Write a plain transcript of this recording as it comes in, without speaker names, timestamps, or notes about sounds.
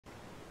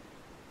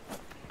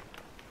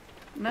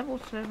Level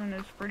 7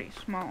 is pretty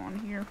small on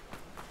here.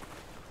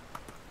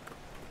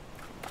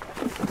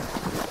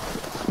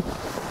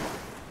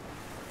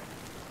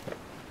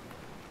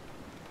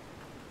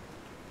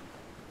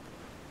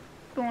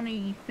 The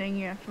only thing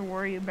you have to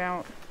worry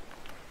about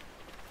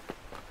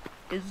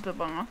is the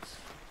boss.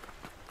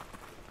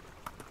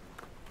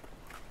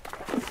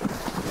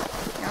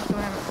 You also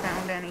haven't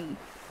found any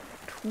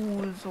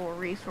tools or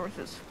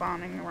resources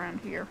spawning around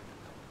here.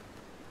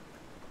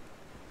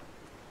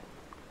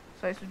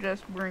 So I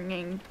suggest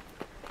bringing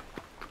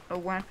a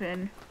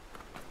weapon,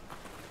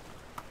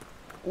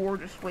 or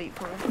just wait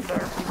for the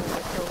other people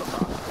to kill the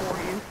boss for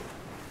you.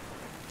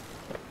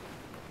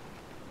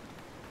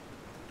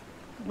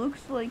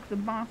 Looks like the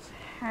boss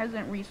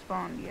hasn't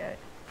respawned yet.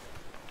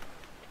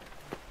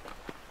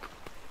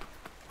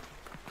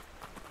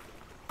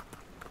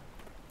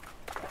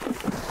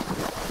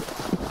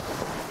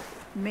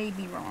 May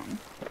be wrong.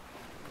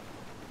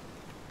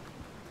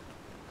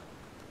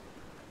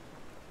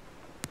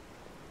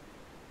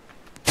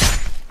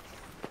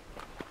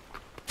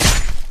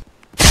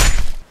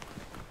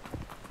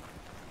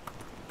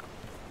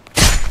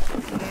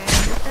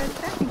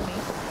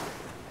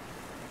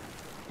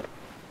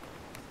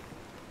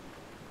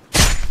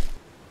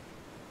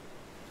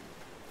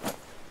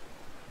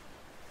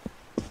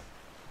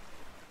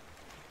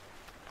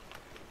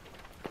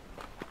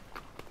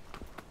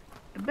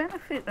 The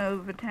benefit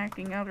of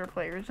attacking other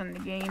players in the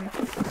game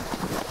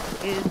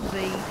is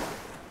they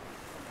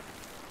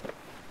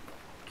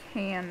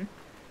can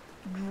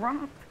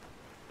drop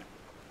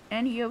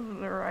any of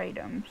their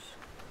items,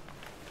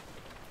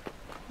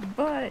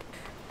 but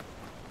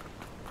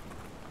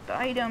the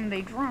item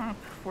they drop,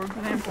 for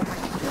example my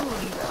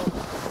utility belt,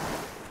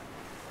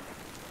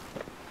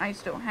 I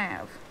still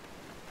have.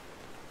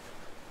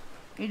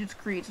 It just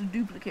creates a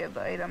duplicate of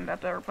the item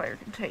that the other player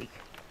can take.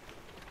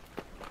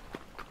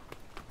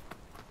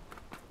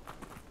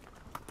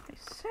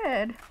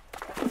 Trying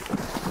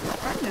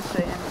to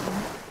say,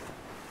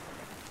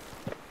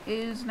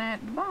 is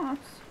that boss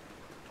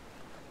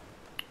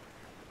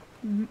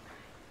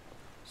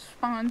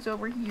spawns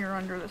over here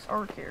under this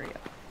arc area.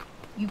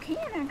 You can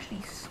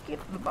actually skip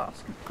the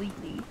boss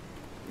completely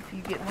if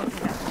you get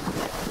lucky enough to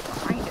get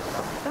behind it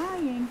without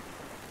dying.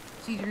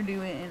 It's easier to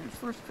do it in its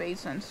first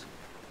phase, since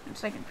in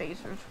second phase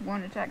there's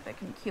one attack that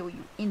can kill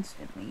you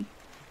instantly.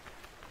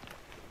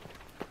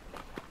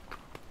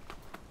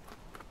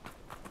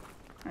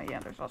 Oh yeah,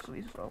 there's also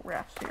these little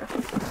rafts here.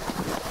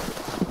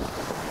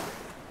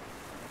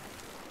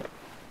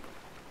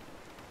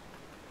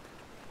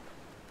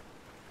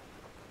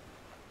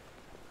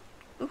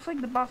 Looks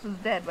like the boss is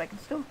dead, but I can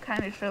still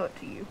kind of show it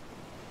to you.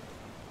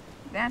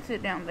 That's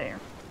it down there.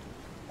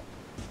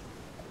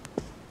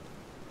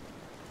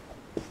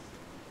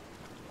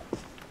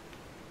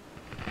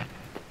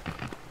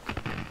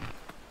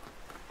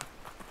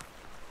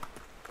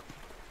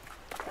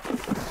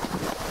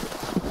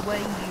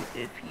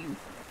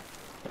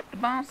 The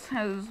boss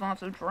has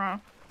lots of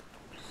drops.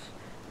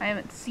 I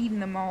haven't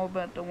seen them all,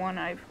 but the one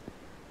I've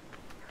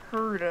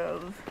heard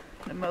of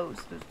the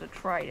most is the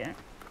trident.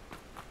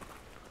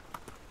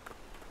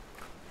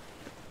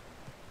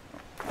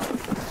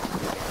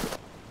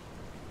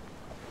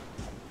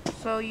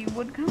 So you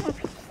would come up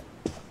here.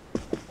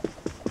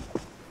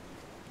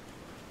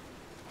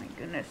 My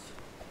goodness.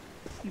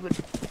 You would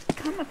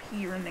come up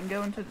here and then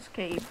go into this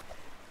cave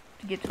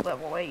to get to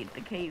level 8, the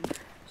cave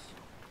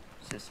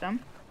system.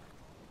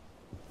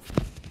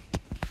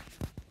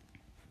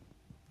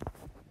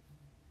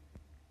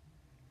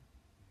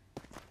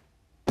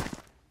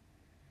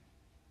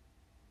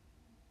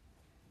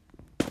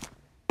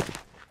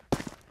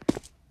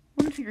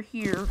 Once you're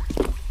here,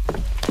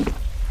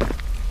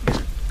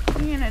 your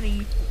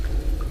sanity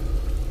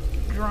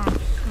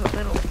drops a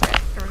little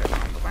faster than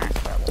on the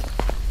last level.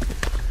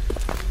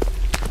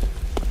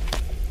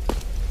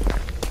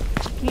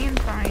 You can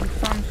find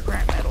some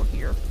scrap metal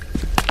here.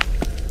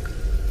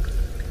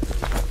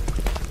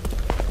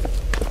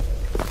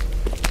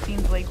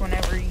 Seems like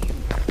whenever you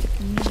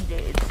need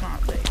it, it's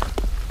not there.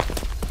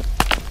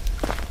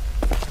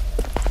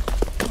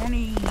 The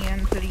only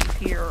entities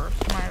here are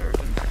smilers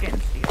and skin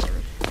stealers.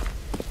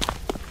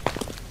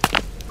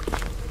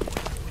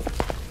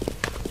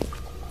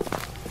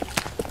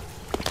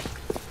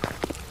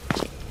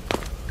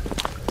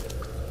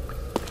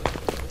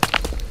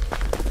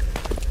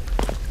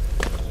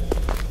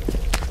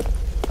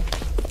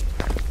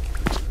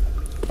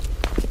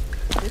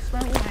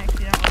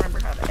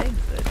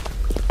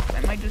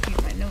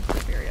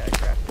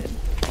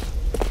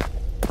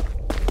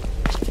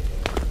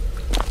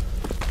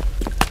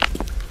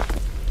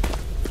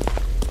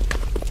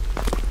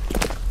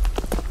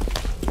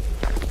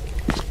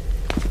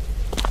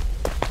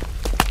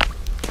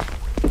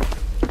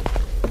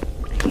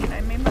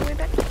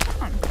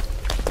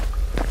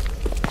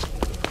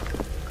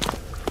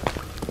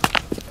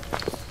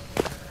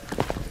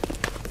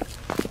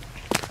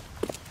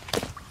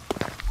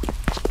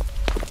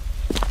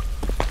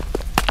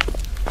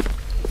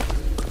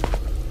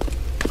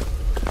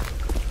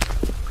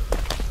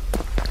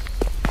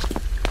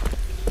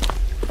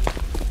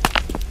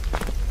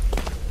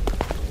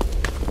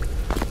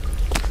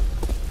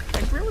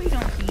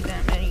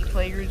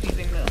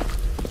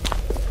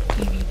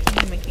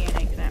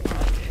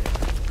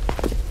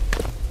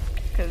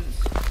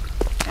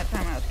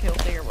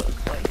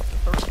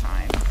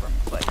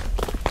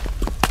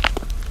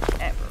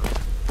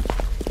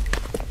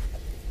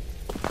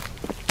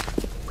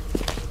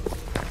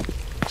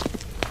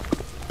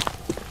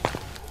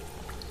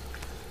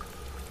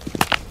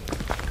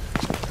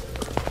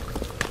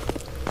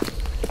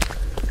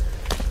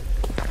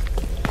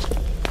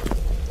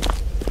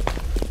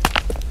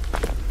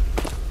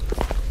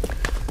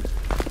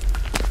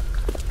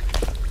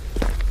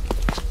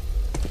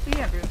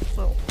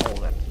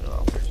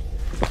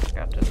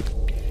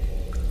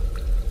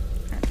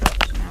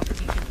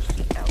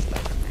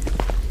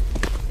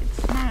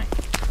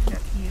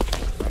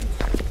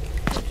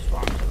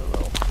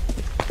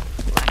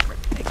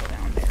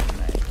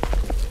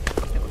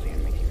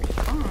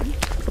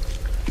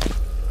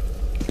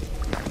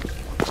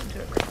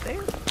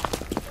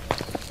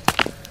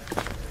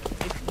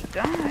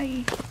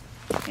 die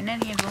in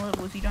any of the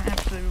levels, you don't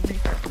have to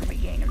restart from the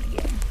beginning of the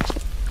game.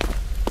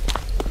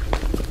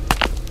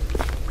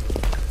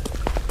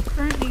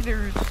 Currently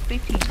there's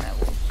 15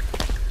 levels.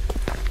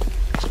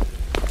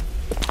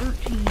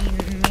 13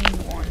 main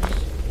ones,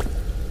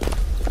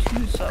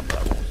 2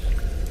 sub-levels.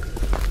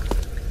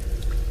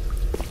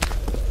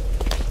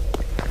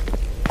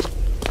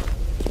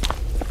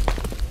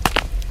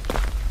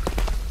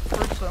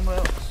 First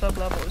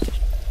sub-level is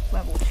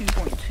level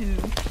 2.2,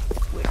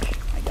 which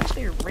I got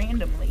there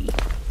randomly.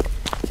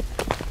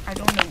 I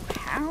don't know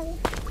how,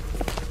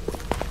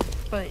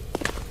 but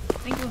I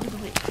think it was a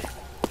glitch.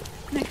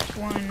 Next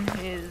one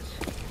is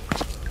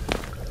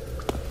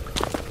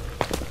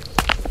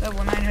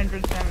level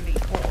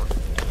 974,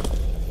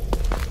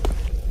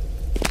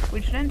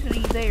 which an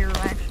entity there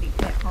actually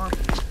can't harm you,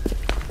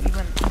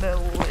 even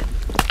though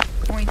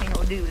the only thing it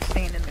will do is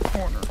stand in the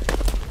corner,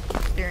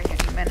 staring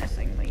at you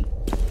menacingly.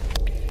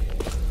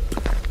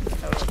 Even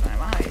though it doesn't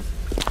have eyes.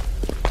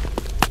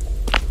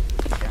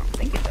 I don't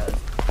think it does.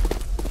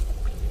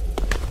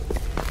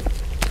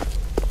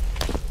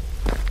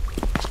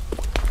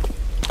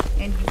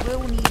 And you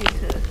will need it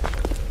to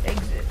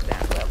exit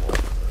that level.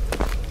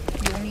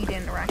 You'll need to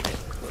interact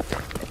with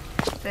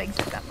it to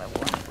exit that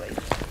level anyways.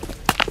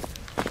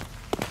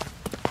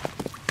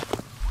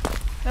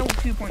 Level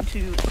 2.2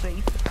 is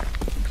safe,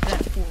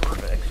 except for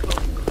the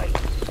exploding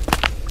kites.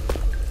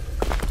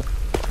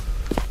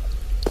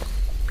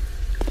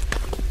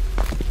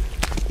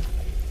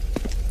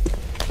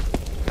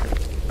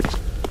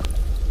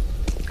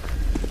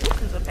 This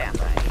is a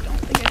path I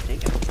don't think I've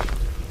taken.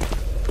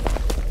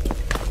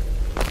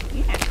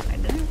 Yeah, I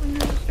didn't really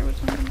notice there was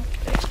something up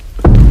there.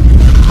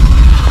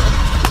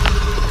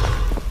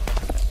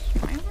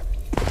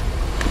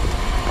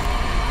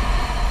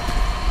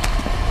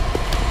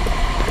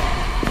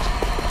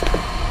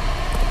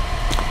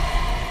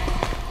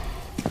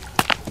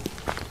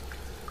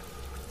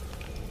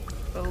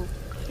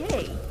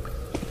 Okay.